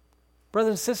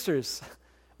 Brothers and sisters,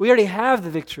 we already have the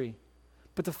victory,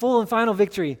 but the full and final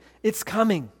victory, it's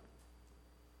coming.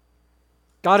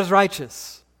 God is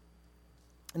righteous.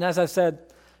 And as I've said,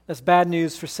 that's bad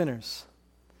news for sinners.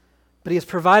 But he has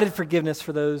provided forgiveness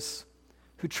for those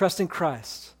who trust in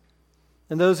Christ.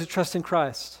 And those who trust in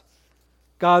Christ,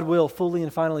 God will fully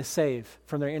and finally save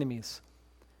from their enemies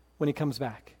when he comes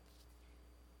back.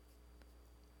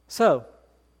 So,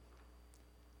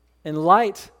 in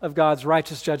light of God's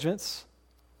righteous judgments,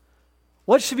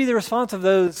 what should be the response of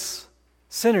those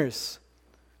sinners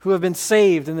who have been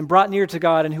saved and then brought near to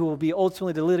God and who will be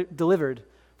ultimately delivered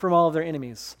from all of their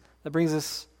enemies? That brings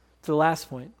us to the last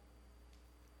point.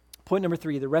 Point number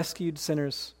 3, the rescued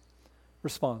sinners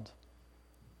respond.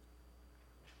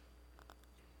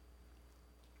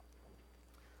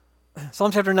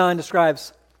 Psalm chapter 9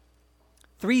 describes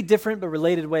 3 different but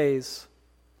related ways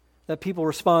that people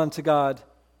respond to God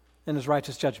and his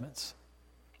righteous judgments.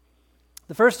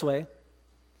 The first way is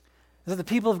that the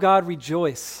people of God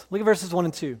rejoice. Look at verses 1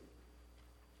 and 2.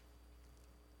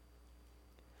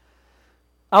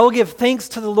 I will give thanks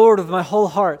to the Lord with my whole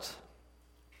heart.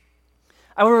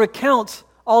 I will recount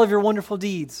all of your wonderful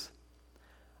deeds.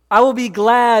 I will be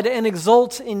glad and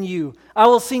exult in you. I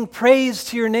will sing praise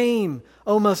to your name,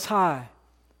 O Most High.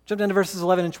 Jump down to verses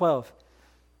 11 and 12.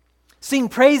 Sing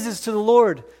praises to the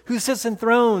Lord who sits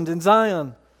enthroned in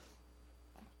Zion.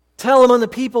 Tell among the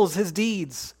peoples his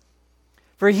deeds,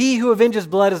 for he who avenges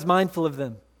blood is mindful of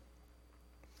them.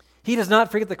 He does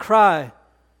not forget the cry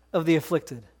of the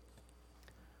afflicted.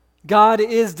 God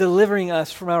is delivering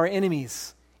us from our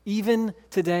enemies, even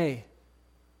today.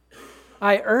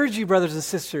 I urge you, brothers and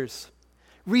sisters,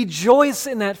 rejoice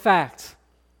in that fact.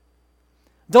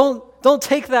 Don't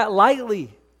take that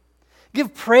lightly.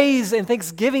 Give praise and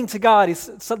thanksgiving to God.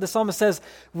 The psalmist says,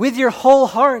 with your whole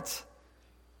heart.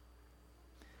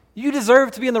 You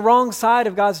deserve to be on the wrong side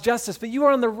of God's justice, but you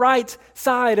are on the right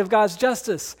side of God's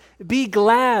justice. Be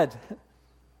glad.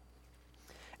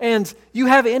 And you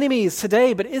have enemies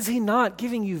today, but is he not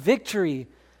giving you victory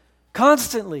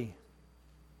constantly?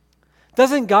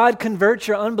 Doesn't God convert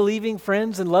your unbelieving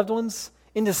friends and loved ones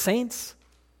into saints?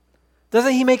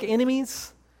 Doesn't he make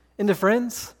enemies into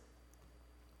friends?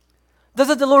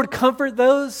 Doesn't the Lord comfort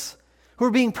those who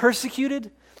are being persecuted?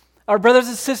 Our brothers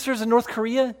and sisters in North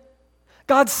Korea?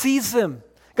 God sees them.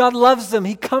 God loves them.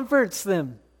 He comforts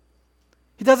them.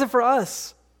 He does it for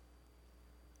us.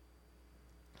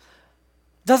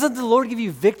 Doesn't the Lord give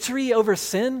you victory over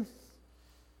sin?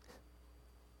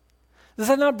 Does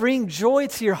that not bring joy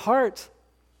to your heart?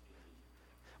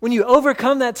 When you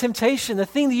overcome that temptation, the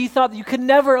thing that you thought that you could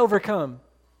never overcome,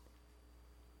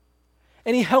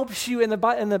 and he helps you in the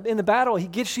battle, he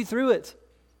gets you through it.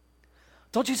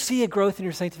 Don't you see a growth in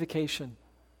your sanctification?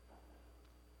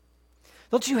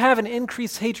 Don't you have an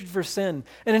increased hatred for sin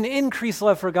and an increased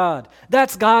love for God?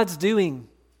 That's God's doing.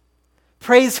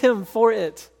 Praise him for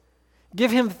it.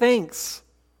 Give him thanks.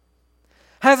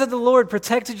 Hasn't the Lord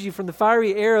protected you from the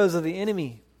fiery arrows of the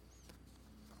enemy?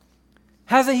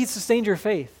 Hasn't He sustained your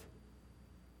faith?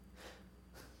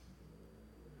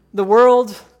 The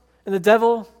world and the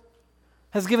devil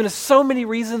has given us so many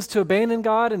reasons to abandon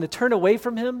God and to turn away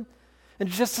from Him and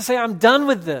just to say, I'm done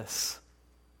with this.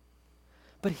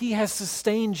 But He has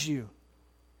sustained you.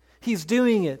 He's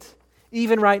doing it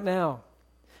even right now.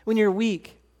 When you're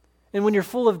weak and when you're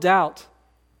full of doubt,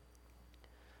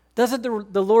 doesn't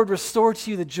the Lord restore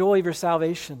to you the joy of your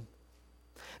salvation?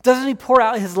 Doesn't He pour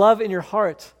out His love in your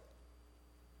heart?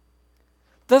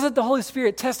 Doesn't the Holy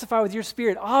Spirit testify with your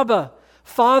spirit, Abba,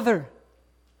 Father,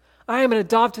 I am an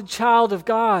adopted child of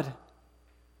God?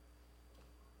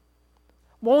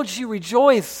 Won't you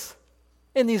rejoice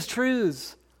in these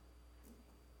truths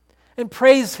and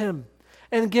praise Him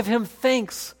and give Him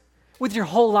thanks with your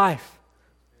whole life?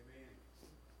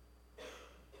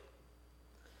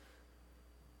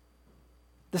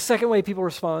 The second way people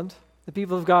respond, the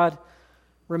people of God,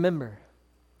 remember.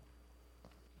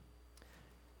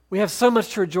 We have so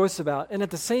much to rejoice about, and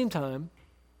at the same time,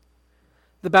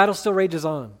 the battle still rages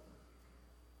on.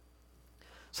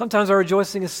 Sometimes our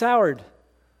rejoicing is soured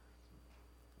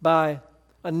by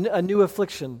a new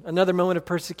affliction, another moment of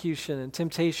persecution and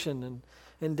temptation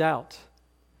and doubt.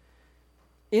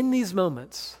 In these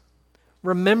moments,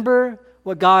 remember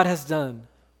what God has done.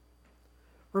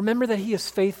 Remember that He is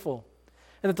faithful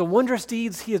and that the wondrous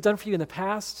deeds He has done for you in the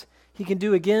past, He can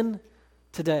do again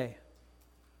today.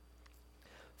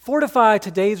 Fortify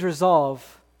today's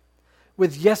resolve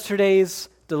with yesterday's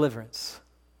deliverance.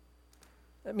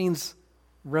 That means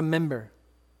remember.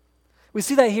 We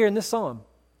see that here in this psalm.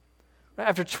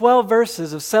 After 12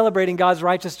 verses of celebrating God's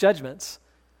righteous judgments,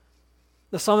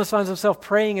 the psalmist finds himself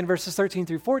praying in verses 13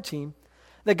 through 14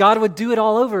 that God would do it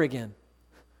all over again.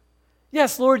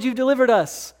 Yes, Lord, you've delivered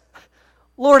us.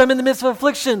 Lord, I'm in the midst of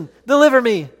affliction. Deliver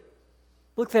me.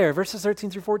 Look there, verses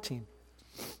 13 through 14.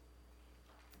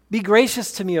 Be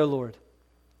gracious to me, O Lord.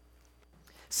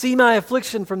 See my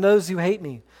affliction from those who hate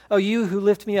me. O you who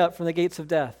lift me up from the gates of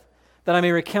death, that I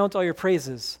may recount all your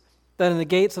praises, that in the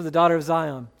gates of the daughter of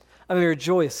Zion I may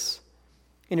rejoice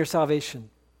in your salvation.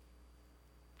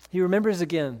 He remembers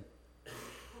again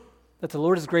that the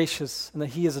Lord is gracious and that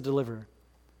He is a deliverer.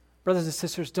 Brothers and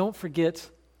sisters, don't forget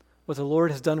what the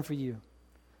Lord has done for you.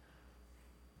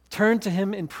 Turn to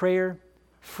Him in prayer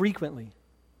frequently.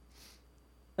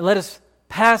 And let His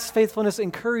past faithfulness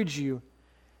encourage you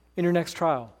in your next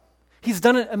trial. He's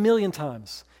done it 1,000,000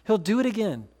 times. He'll do it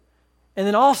again. And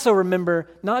then also remember,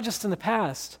 not just in the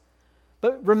past,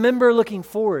 but remember looking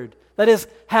forward. That is,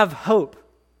 have hope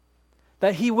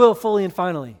that He will fully and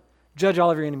finally judge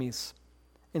all of your enemies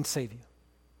and save you.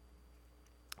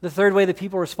 The third way that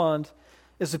people respond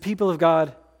is the people of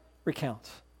God recount.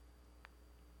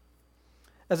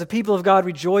 As the people of God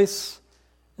rejoice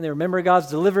and they remember God's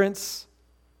deliverance,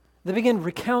 they begin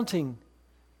recounting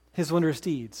His wondrous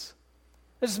deeds.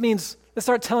 That just means they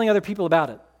start telling other people about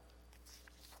it.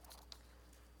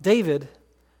 David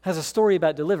has a story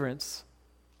about deliverance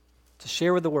to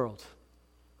share with the world.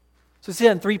 So we see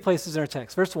that in 3 places in our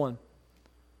text. Verse 1,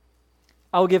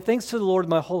 I will give thanks to the Lord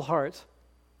with my whole heart.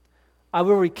 I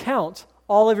will recount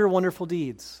all of your wonderful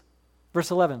deeds. Verse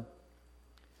 11,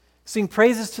 sing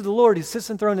praises to the Lord who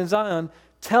sits enthroned in Zion.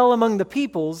 Tell among the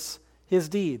peoples His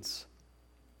deeds.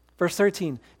 Verse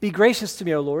 13, be gracious to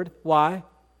me, O Lord. Why?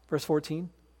 Verse 14,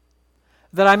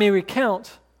 that I may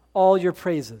recount all your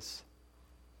praises.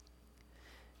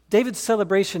 David's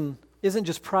celebration isn't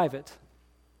just private.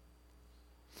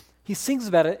 He sings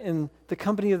about it in the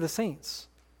company of the saints,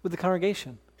 with the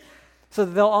congregation, so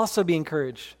that they'll also be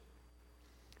encouraged.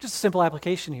 Just a simple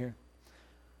application here.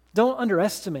 Don't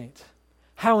underestimate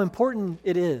how important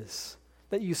it is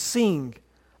that you sing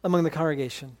among the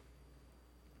congregation.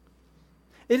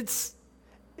 Isn't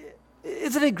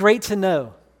it great to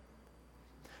know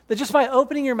that just by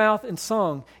opening your mouth in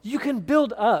song, you can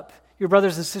build up your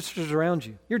brothers and sisters around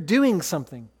you? You're doing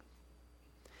something.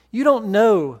 You don't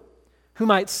know who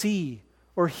might see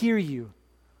or hear you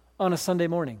on a Sunday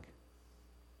morning.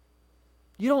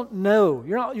 You don't know.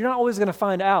 You're not always going to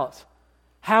find out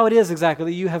how it is exactly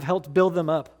that you have helped build them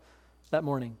up that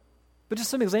morning. But just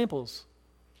some examples.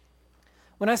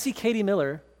 When I see Katie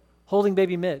Miller holding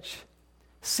baby Mitch,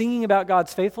 singing about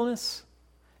God's faithfulness,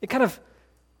 it kind of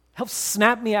helps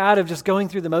snap me out of just going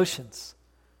through the motions.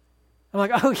 I'm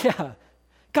like, oh yeah,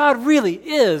 God really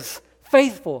is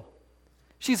faithful.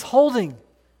 She's holding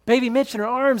baby Mitch in her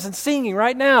arms and singing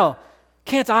right now.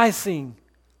 Can't I sing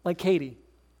like Katie?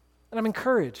 And I'm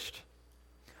encouraged.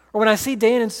 Or when I see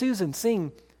Dan and Susan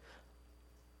sing,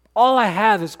 all I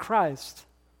have is Christ,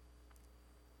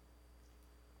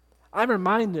 I'm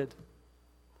reminded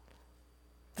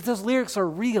that those lyrics are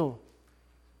real.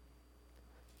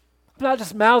 I'm not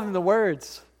just mouthing the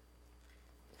words.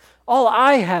 All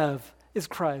I have is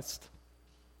Christ.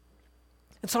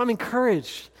 And so I'm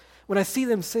encouraged when I see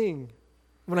them sing,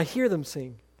 when I hear them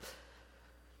sing.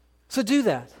 So do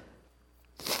that.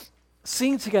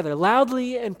 Sing together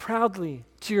loudly and proudly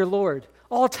to your Lord,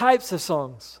 all types of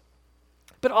songs,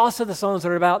 but also the songs that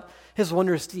are about his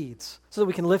wondrous deeds, so that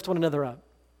we can lift one another up.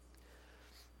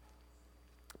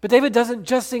 But David doesn't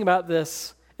just sing about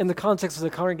this in the context of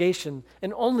the congregation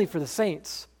and only for the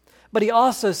saints, but he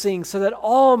also sings so that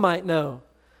all might know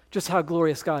just how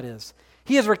glorious God is.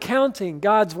 He is recounting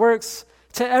God's works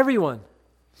to everyone.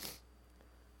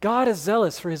 God is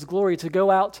zealous for his glory to go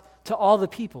out to all the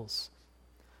peoples.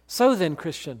 So then,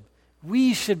 Christian,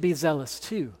 we should be zealous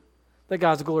too, that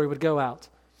God's glory would go out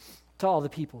to all the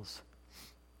peoples.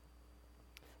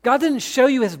 God didn't show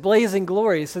you his blazing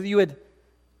glory so that you would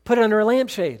put it under a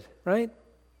lampshade, right?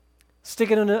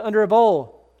 Stick it under a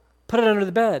bowl, put it under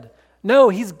the bed. No,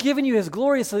 he's given you his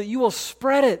glory so that you will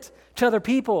spread it to other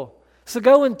people. So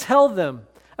go and tell them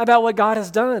about what God has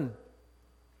done.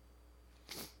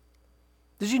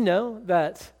 Did you know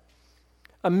that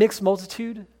a mixed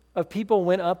multitude of people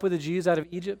went up with the Jews out of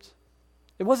Egypt?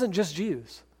 It wasn't just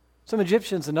Jews. Some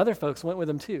Egyptians and other folks went with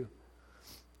them too.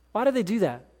 Why did they do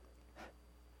that?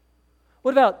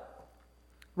 What about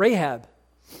Rahab?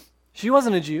 She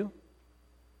wasn't a Jew.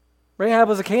 Rahab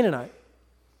was a Canaanite.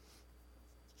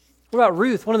 What about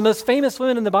Ruth, one of the most famous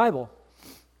women in the Bible?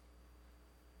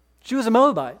 She was a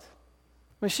Moabite.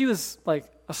 I mean, she was like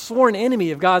a sworn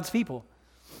enemy of God's people.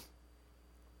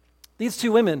 These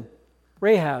two women,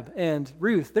 Rahab and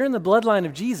Ruth, they're in the bloodline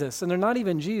of Jesus, and they're not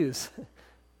even Jews.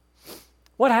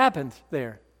 What happened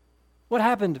there? What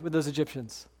happened with those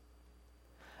Egyptians?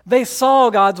 They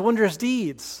saw God's wondrous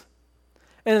deeds.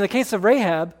 And in the case of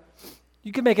Rahab,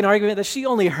 you could make an argument that she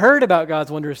only heard about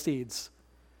God's wondrous deeds.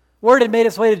 Word had made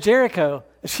its way to Jericho,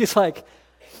 and she's like,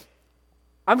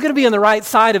 I'm going to be on the right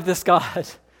side of this God.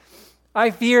 I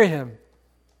fear him.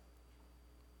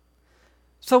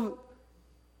 So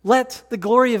let the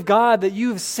glory of God that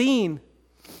you've seen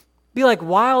be like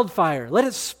wildfire. Let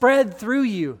it spread through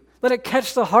you. Let it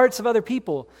catch the hearts of other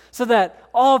people so that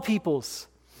all peoples,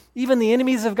 even the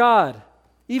enemies of God,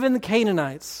 even the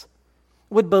Canaanites,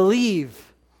 would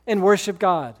believe and worship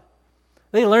God.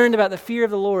 They learned about the fear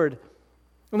of the Lord,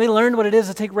 and they learned what it is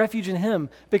to take refuge in him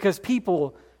because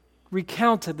people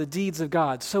recounted the deeds of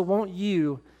God. So won't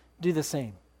you do the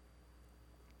same?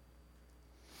 I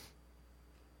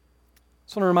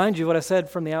just want to remind you of what I said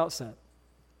from the outset.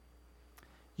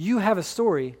 You have a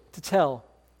story to tell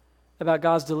about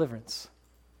God's deliverance.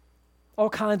 All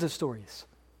kinds of stories.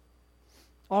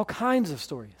 All kinds of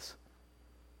stories.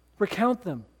 Recount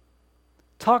them.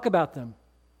 Talk about them.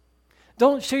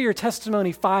 Don't share your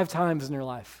testimony 5 times in your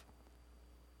life.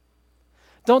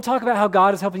 Don't talk about how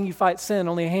God is helping you fight sin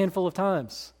only a handful of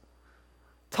times.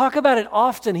 Talk about it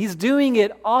often. He's doing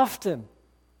it often.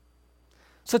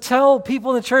 So tell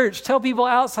people in the church, tell people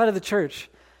outside of the church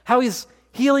how he's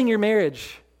healing your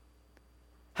marriage,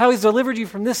 how he's delivered you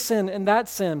from this sin and that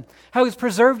sin, how he's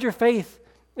preserved your faith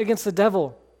against the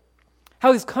devil,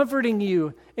 how he's comforting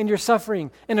you in your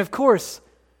suffering, and of course,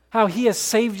 how he has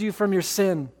saved you from your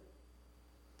sin.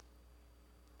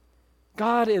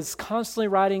 God is constantly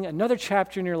writing another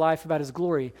chapter in your life about his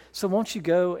glory, so won't you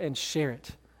go and share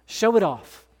it? Show it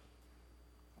off.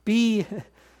 Be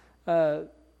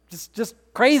just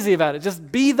crazy about it.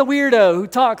 Just be the weirdo who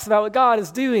talks about what God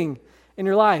is doing in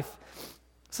your life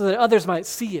so that others might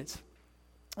see it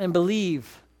and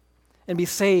believe and be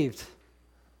saved.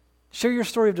 Share your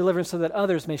story of deliverance so that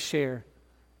others may share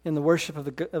in the worship of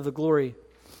the glory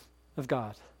of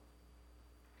God.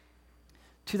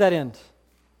 To that end,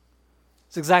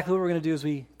 it's exactly what we're going to do as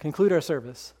we conclude our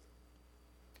service.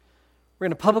 We're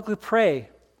going to publicly pray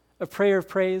a prayer of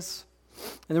praise,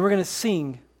 and then we're going to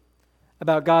sing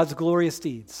about God's glorious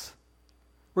deeds.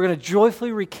 We're going to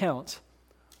joyfully recount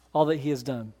all that he has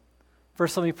done.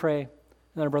 First, let me pray, and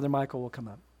then our brother Michael will come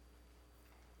up.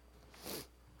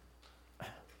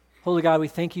 Holy God, we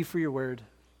thank you for your word.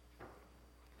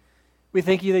 We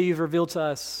thank you that you've revealed to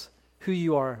us who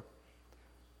you are,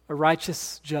 a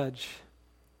righteous judge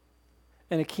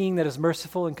and a king that is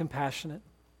merciful and compassionate.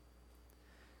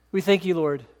 We thank you,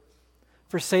 Lord,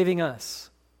 for saving us.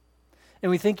 And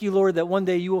we thank you, Lord, that one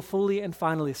day you will fully and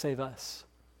finally save us.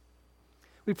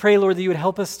 We pray, Lord, that you would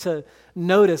help us to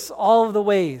notice all of the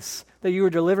ways that you are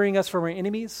delivering us from our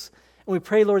enemies. And we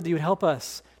pray, Lord, that you would help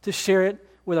us to share it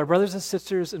with our brothers and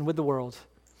sisters and with the world.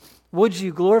 Would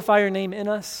you glorify your name in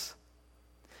us?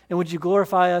 And would you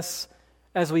glorify us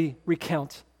as we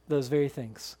recount those very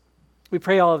things. We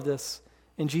pray all of this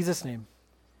in Jesus' name.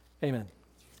 Amen.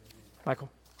 Michael.